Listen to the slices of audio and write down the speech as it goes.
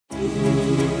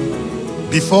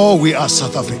Before we are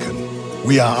South African,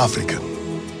 we are African.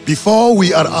 Before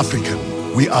we are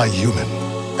African, we are human.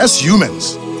 As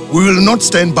humans, we will not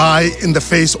stand by in the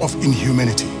face of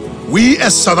inhumanity. We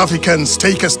as South Africans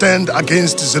take a stand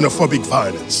against xenophobic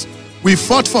violence. We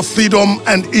fought for freedom,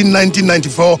 and in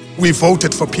 1994, we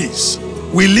voted for peace.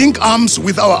 We link arms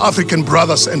with our African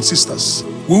brothers and sisters.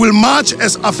 We will march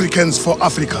as Africans for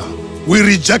Africa. We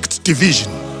reject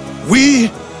division. We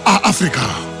are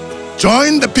Africa.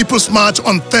 Join the People's March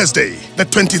on Thursday, the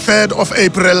 23rd of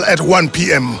April at 1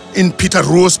 p.m. in Pieter,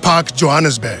 Roos Park,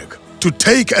 Johannesburg, to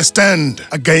take a stand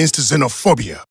against xenophobia.